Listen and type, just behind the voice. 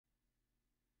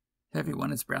Hey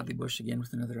everyone, it's Bradley Bush again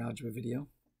with another algebra video.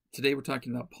 Today we're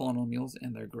talking about polynomials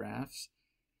and their graphs.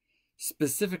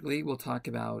 Specifically, we'll talk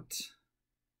about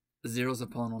zeros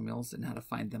of polynomials and how to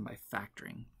find them by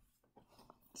factoring.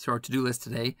 So our to-do list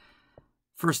today,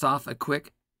 first off, a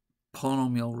quick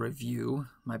polynomial review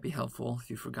might be helpful if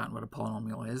you've forgotten what a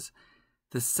polynomial is.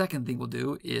 The second thing we'll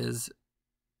do is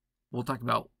we'll talk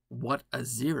about what a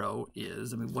zero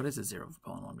is. I mean, what is a zero of a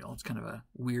polynomial? It's kind of a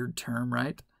weird term,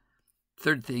 right?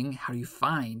 Third thing, how do you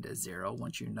find a zero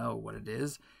once you know what it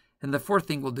is? And the fourth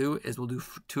thing we'll do is we'll do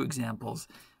two examples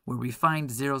where we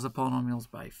find zeros of polynomials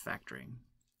by factoring.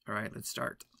 All right, let's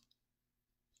start.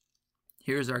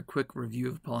 Here's our quick review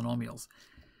of polynomials.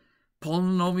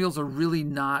 Polynomials are really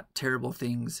not terrible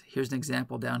things. Here's an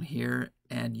example down here,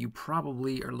 and you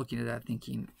probably are looking at that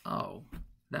thinking, oh,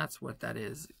 that's what that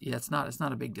is. Yeah, it's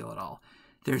not a big deal at all.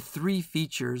 There are three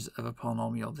features of a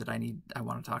polynomial that I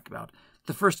want to talk about.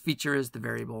 The first feature is the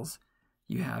variables.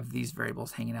 You have these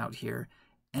variables hanging out here.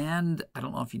 And I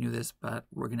don't know if you knew this, but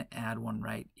we're going to add one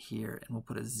right here, and we'll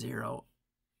put a 0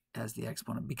 as the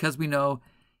exponent. Because we know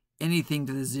anything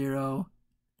to the 0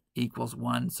 equals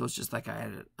 1, so it's just like I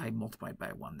multiplied by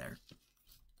 1 there.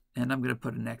 And I'm going to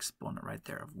put an exponent right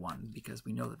there of 1 because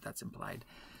we know that that's implied.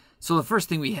 So the first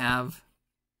thing we have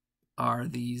are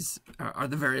the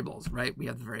variables, right? We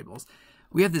have the variables.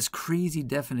 We have this crazy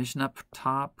definition up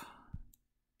top.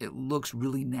 It looks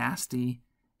really nasty,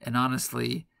 and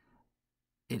honestly,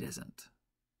 it isn't.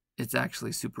 It's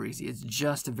actually super easy. It's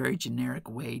just a very generic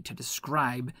way to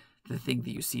describe the thing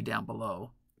that you see down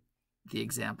below, the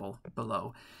example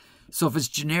below. So if it's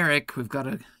generic, we've got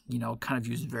to, kind of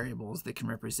use variables that can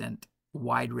represent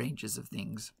wide ranges of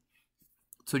things.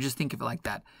 So just think of it like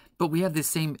that. But we have the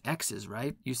same x's,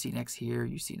 right? You see an x here,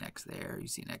 you see an x there, you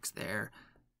see an x there,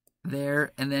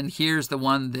 there, and then here's the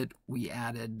one that we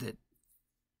added that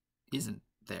isn't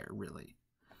there really.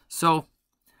 So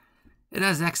it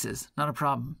has x's, not a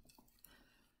problem.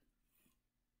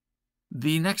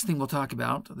 The next thing we'll talk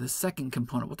about, the second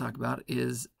component we'll talk about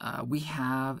is we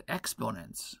have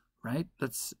exponents, right?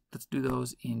 Let's do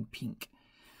those in pink.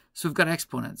 So we've got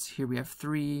exponents. Here we have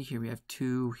 3, here we have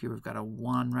 2, here we've got a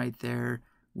 1 right there,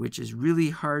 which is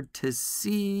really hard to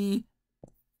see.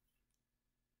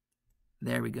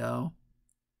 There we go.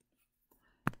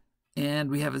 And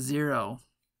we have a 0.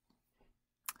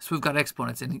 So we've got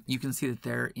exponents, and you can see that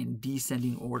they're in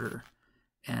descending order.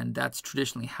 And that's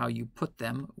traditionally how you put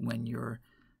them when your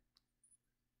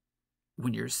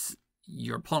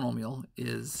polynomial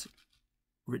is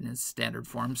written in standard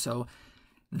form. So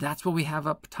that's what we have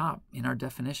up top in our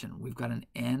definition. We've got an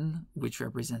n, which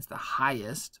represents the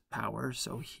highest power.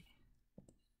 So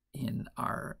in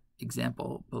our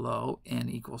example below, n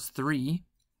equals 3.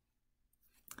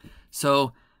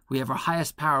 So we have our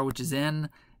highest power, which is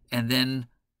n, and then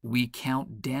we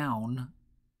count down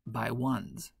by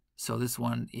 1s. So this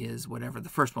one is whatever the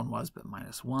first one was, but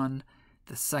 -1.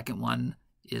 The second one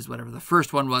is whatever the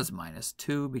first one was,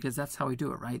 -2, because that's how we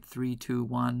do it, right? 3, 2,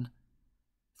 1,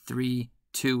 3,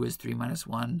 2 is 3 minus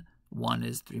 1, 1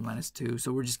 is 3 minus 2.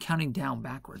 So we're just counting down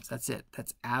backwards. That's it.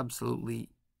 That's absolutely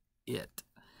it.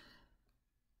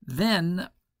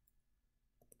 Then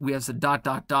we have some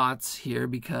dots here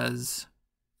because,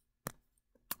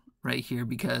 right here,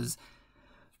 because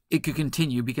it could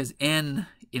continue, because n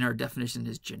in our definition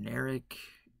is generic.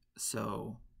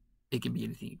 So it can be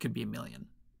anything. It could be a million.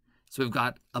 So we've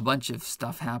got a bunch of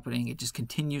stuff happening. It just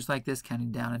continues like this,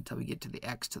 counting down until we get to the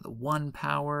x to the 1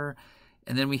 power.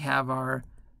 And then we have our,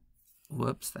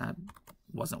 whoops, that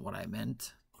wasn't what I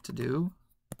meant to do.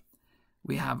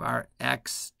 We have our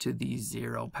x to the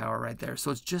 0 power right there.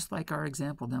 So it's just like our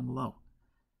example down below.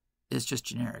 It's just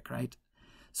generic, right?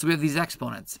 So we have these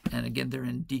exponents, and again, they're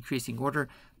in decreasing order.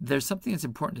 There's something that's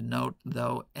important to note,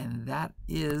 though, and that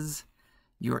is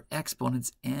your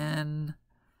exponents. N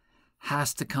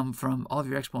has to come from, all of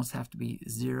your exponents have to be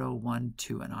 0, 1,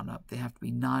 2, and on up. They have to be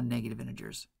non-negative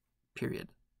integers,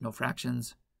 period. No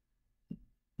fractions,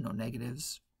 no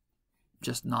negatives,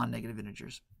 just non-negative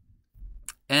integers.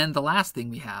 And the last thing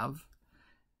we have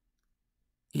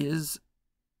is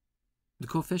the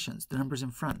coefficients, the numbers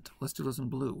in front. Let's do those in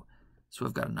blue. So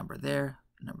we've got a number there,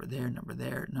 number there, number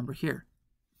there, number here.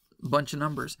 A bunch of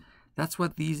numbers. That's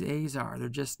what these A's are. They're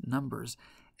just numbers.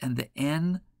 And the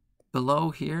N below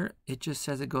here, it just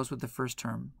says it goes with the first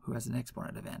term, who has an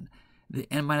exponent of N. The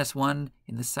N minus 1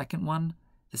 in the second one,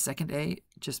 the second A,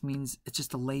 just means it's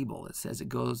just a label. It says it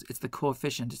goes, it's the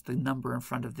coefficient, it's the number in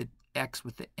front of the X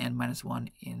with the N minus 1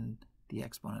 in the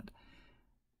exponent.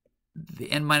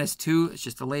 The N minus 2, it's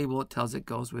just a label. It tells it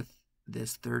goes with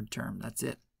this third term. That's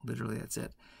it. Literally, that's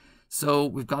it. So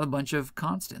we've got a bunch of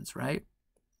constants, right?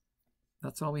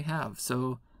 That's all we have.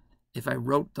 So if I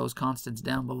wrote those constants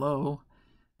down below,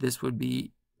 this would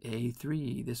be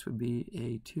A3, this would be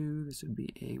A2, this would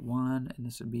be A1, and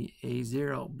this would be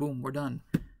A0. Boom, we're done.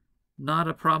 Not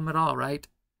a problem at all, right?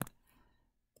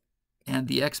 And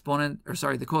the exponent, or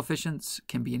sorry, the coefficients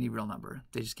can be any real number.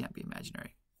 They just can't be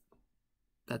imaginary.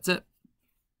 That's it.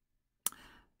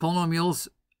 Polynomials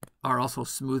are also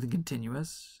smooth and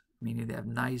continuous, meaning they have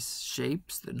nice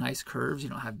shapes, the nice curves. You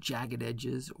don't have jagged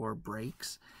edges or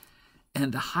breaks.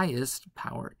 And the highest,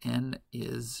 power n,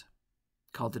 is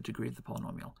called the degree of the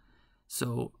polynomial.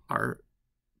 So our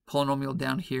polynomial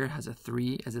down here has a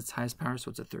 3 as its highest power, so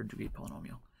it's a third degree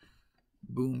polynomial.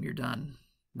 Boom, you're done.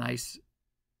 Nice,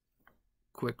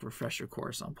 quick refresher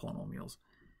course on polynomials.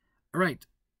 All right,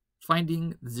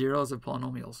 finding the zeros of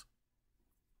polynomials.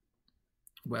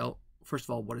 Well, first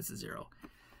of all, what is a zero?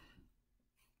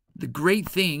 The great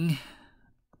thing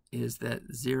is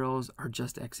that zeros are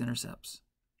just x-intercepts.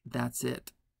 That's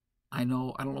it. I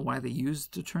don't know why they use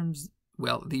the terms,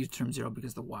 well, they use the term 0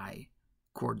 because the y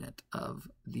coordinate of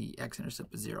the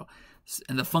x-intercept is 0.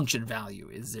 And the function value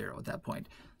is 0 at that point.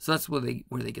 So that's where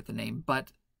they get the name.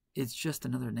 But it's just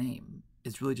another name.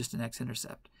 It's really just an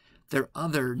x-intercept. There are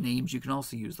other names you can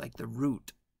also use, like the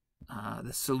root,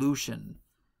 the solution,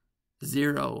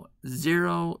 0,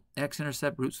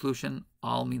 x-intercept, root, solution,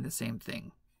 all mean the same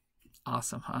thing.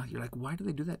 Awesome, huh? You're like, why do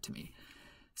they do that to me?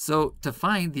 So to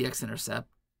find the x-intercept,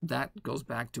 that goes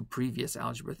back to previous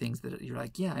algebra things that you're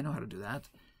like, yeah, I know how to do that.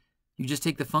 You just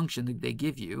take the function that they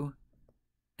give you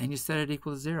and you set it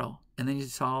equal to 0. And then you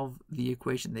solve the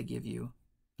equation they give you.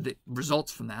 The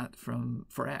results from that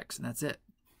for x, and that's it.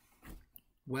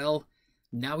 Well,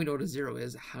 now we know what a 0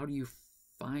 is. How do you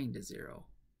find a 0?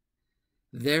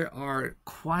 There are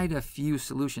quite a few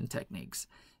solution techniques.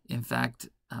 In fact,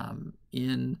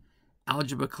 in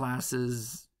algebra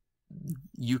classes,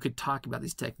 you could talk about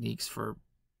these techniques for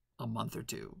a month or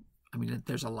two. I mean,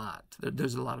 there's a lot.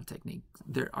 There's a lot of techniques.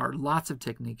 There are lots of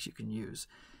techniques you can use.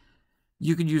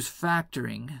 You can use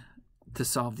factoring to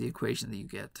solve the equation that you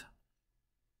get.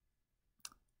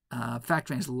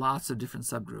 Factoring has lots of different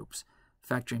subgroups.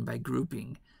 Factoring by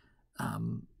grouping.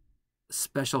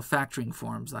 Special factoring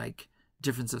forms like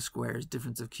difference of squares,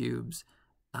 difference of cubes.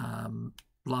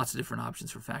 Lots of different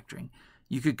options for factoring.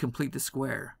 You could complete the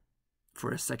square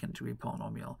for a second degree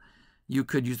polynomial. You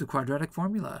could use the quadratic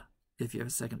formula if you have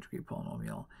a second degree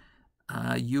polynomial.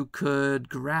 You could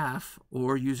graph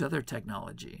or use other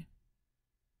technology.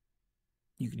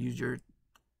 You could use your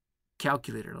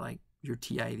calculator, like your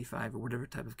TI-85 or whatever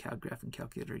type of graphing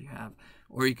calculator you have.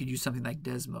 Or you could use something like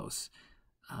Desmos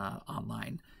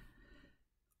online.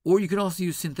 Or you could also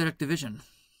use synthetic division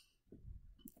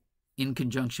in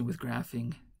conjunction with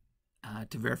graphing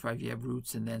to verify if you have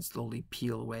roots, and then slowly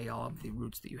peel away all of the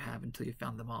roots that you have until you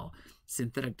found them all.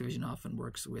 Synthetic division often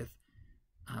works with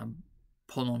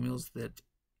polynomials that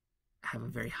have a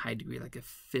very high degree, like a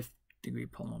 5th degree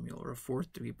polynomial or a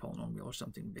 4th degree polynomial or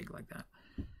something big like that.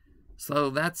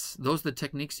 So those are the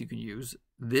techniques you can use.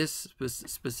 This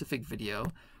specific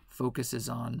video focuses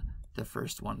on the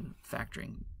first one,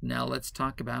 factoring. Now let's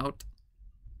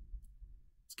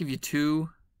give you 2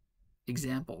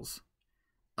 examples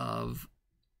of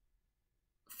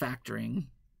factoring,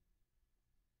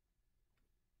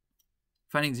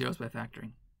 finding zeros by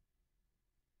factoring.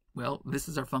 Well, this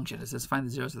is our function. It says find the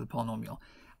zeros of the polynomial.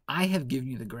 I have given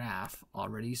you the graph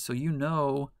already, so you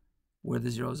know where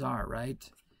the zeros are, right?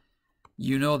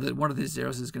 You know that one of these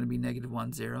zeros is going to be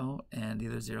 -1, 0, and the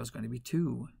other 0 is going to be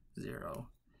 2, 0.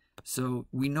 So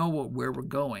we know where we're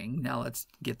going. Now let's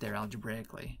get there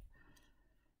algebraically.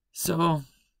 So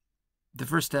the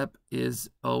first step is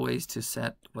always to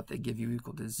set what they give you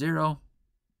equal to 0.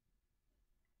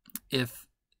 If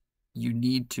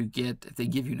they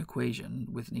give you an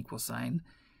equation with an equal sign,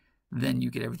 then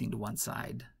you get everything to one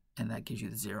side, and that gives you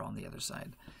the 0 on the other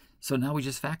side. So now we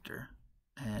just factor.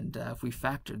 And if we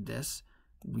factored this,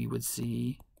 we would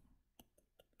see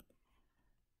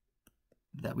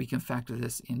that we can factor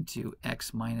this into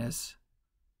x minus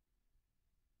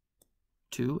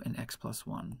 2 and x plus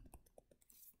 1.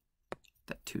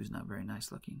 That 2 is not very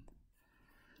nice looking.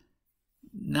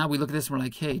 Now we look at this and we're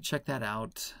like, hey, check that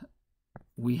out.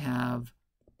 We have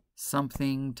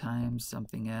something times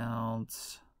something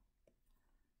else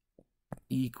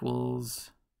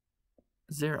equals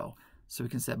 0. So we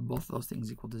can set both of those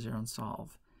things equal to 0 and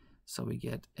solve. So we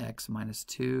get x minus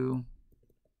 2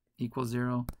 equals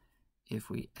 0. If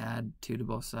we add 2 to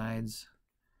both sides,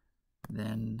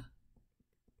 then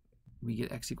we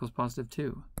get x equals positive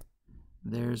 2.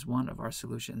 There's one of our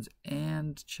solutions.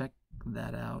 And check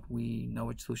that out. We know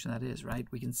which solution that is,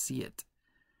 right? We can see it.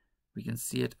 We can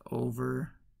see it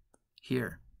over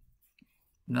here.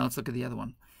 Now let's look at the other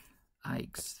one.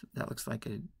 X, that looks like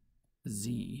a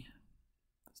Z.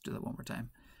 Let's do that one more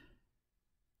time.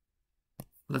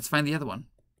 Let's find the other one.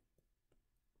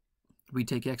 We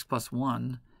take x plus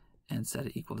 1 and set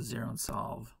it equal to 0 and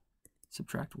solve.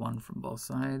 Subtract 1 from both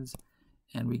sides,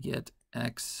 and we get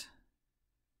x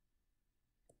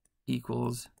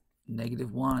equals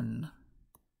 -1.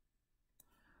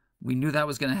 We knew that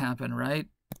was going to happen, right?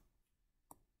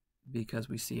 Because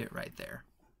we see it right there.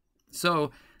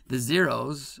 So the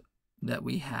zeros that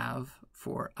we have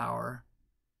for our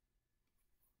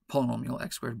polynomial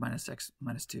x squared minus x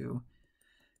minus 2,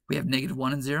 we have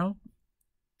 -1 and 0,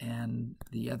 and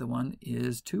the other one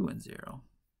is 2 and 0.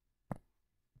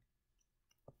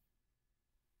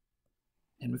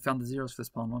 And we found the zeros for this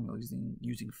polynomial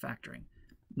using factoring.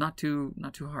 Not too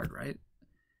hard, right?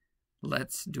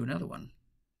 Let's do another one.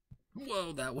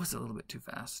 Whoa, that was a little bit too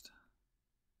fast.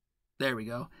 There we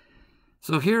go.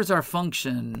 So here's our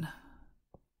function.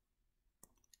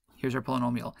 Here's our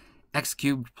polynomial. X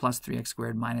cubed plus 3x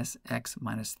squared minus x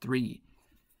minus 3.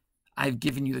 I've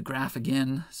given you the graph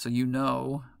again, so you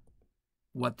know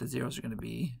what the zeros are going to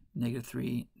be.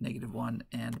 -3, -1,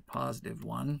 and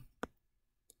 +1.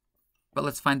 But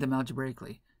let's find them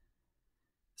algebraically.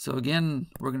 So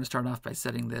again, we're going to start off by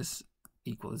setting this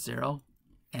equal to 0.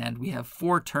 And we have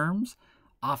 4 terms.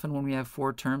 Often when we have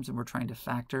 4 terms and we're trying to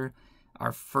factor,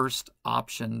 our first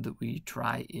option that we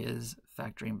try is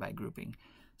factoring by grouping.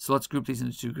 So let's group these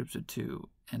into 2 groups of 2.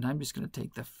 And I'm just going to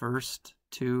take the first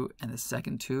 2 and the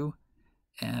second 2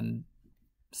 and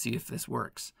see if this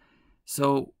works.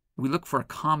 So we look for a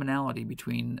commonality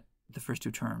between the first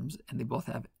 2 terms, and they both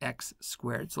have x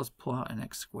squared. So let's pull out an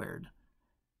x squared.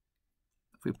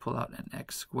 If we pull out an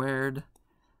x squared,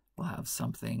 we'll have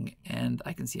something, and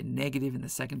I can see a negative in the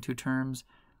second 2 terms.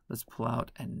 Let's pull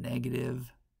out a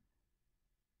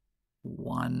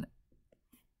 -1,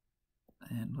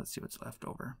 and let's see what's left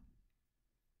over.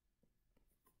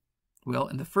 Well,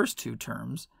 in the first 2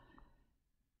 terms,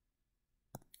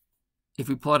 if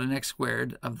we pull out an x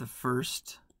squared of the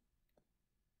first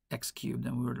x cubed,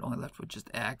 then we were only left with just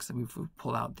x. And if we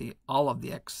pull out all of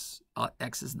the x's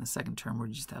in the second term,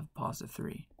 we just have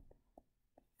 +3.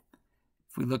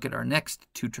 If we look at our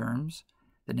next 2 terms,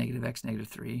 the -x,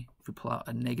 -3, if we pull out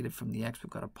a negative from the x, we've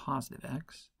got a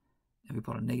 +x. If we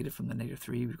pull out a negative from the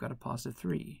 -3, we've got a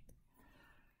 +3.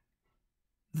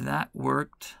 That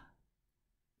worked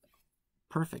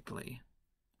perfectly,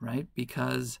 right?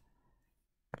 Because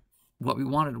what we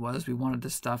wanted the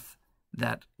stuff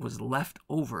that was left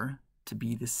over to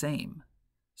be the same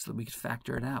so that we could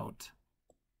factor it out.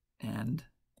 And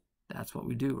that's what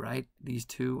we do, right? These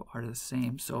 2 are the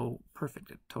same, so perfect.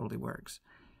 It totally works.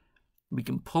 We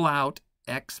can pull out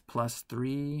x plus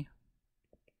 3.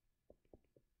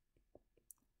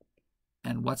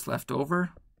 And what's left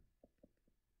over?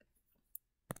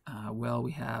 Well,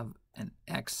 we have an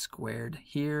x squared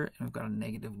here, and we've got a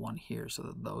 -1 here, so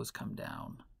that those come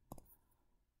down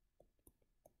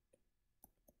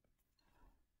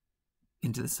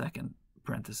into the second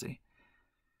parenthesis.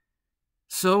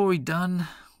 So are we done?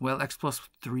 Well, x plus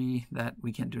 3, that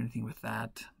we can't do anything with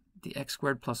that. The x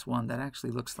squared plus 1, that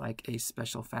actually looks like a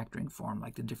special factoring form,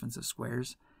 like the difference of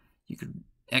squares. You could,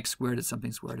 x squared is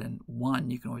something squared, and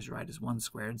 1 you can always write as 1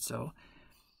 squared. So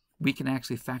we can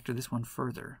actually factor this one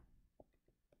further.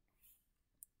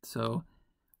 So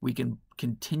we can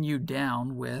continue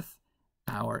down with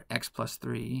our x plus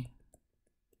 3.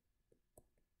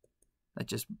 That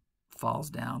just falls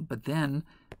down. But then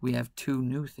we have 2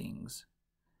 new things.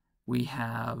 We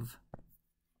have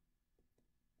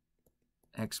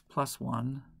x plus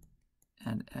 1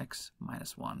 and x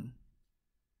minus 1.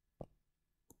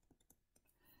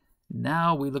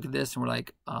 Now we look at this and we're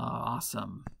like,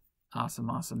 awesome, awesome,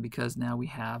 awesome, because now we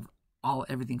have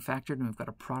everything factored, and we've got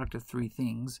a product of 3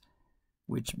 things,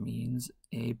 which means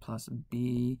a plus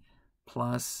b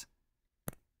plus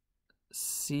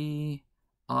c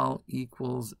all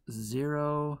equals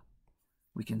 0.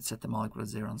 We can set them all equal to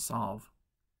 0 and solve.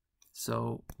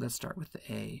 So let's start with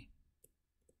the a.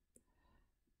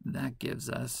 That gives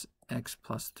us x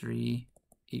plus 3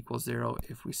 equals 0.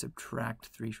 If we subtract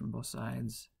 3 from both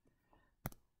sides,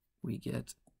 we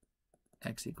get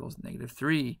x equals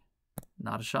 -3.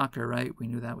 Not a shocker, right? We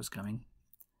knew that was coming.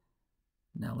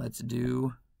 Now let's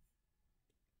do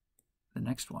the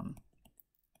next one.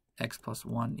 X plus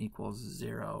 1 equals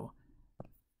 0.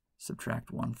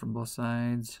 Subtract 1 from both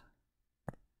sides.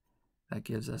 That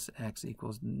gives us x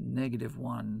equals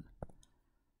 -1.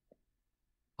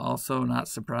 Also not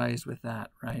surprised with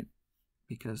that, right?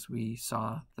 Because we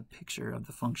saw the picture of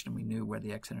the function and we knew where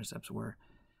the x-intercepts were.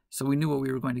 So we knew what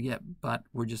we were going to get, but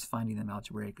we're just finding them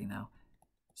algebraically now.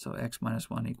 So x minus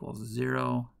 1 equals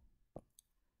 0.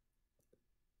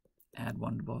 Add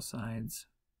 1 to both sides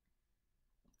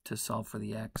to solve for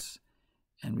the x,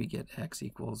 and we get x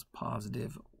equals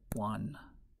positive 1.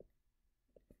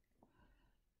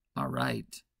 All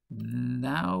right,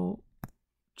 now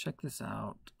check this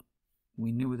out.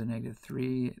 We knew with the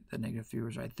 -3, the -3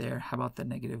 was right there. How about the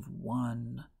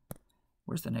 -1?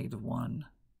 Where's the -1?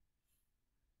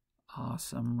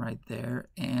 Awesome, right there.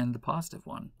 And the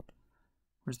 +1.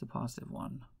 Where's the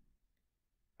 +1?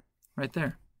 Right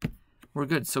there. We're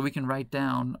good. So we can write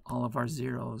down all of our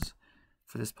zeros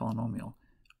for this polynomial,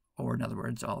 or in other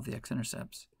words, all of the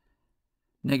x-intercepts.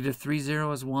 -3,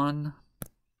 0 is 1.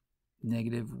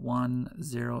 -1,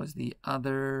 0 is the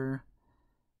other,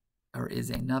 or is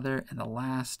another, and the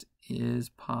last is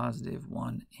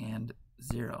 +1 and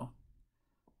 0.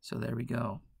 So there we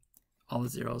go. All the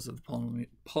zeros of the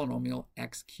polynomial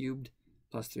x cubed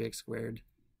plus 3x squared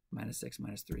minus x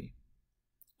minus 3.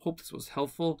 Hope this was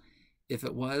helpful. If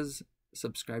it was,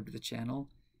 subscribe to the channel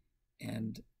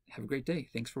and have a great day.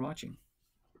 Thanks for watching.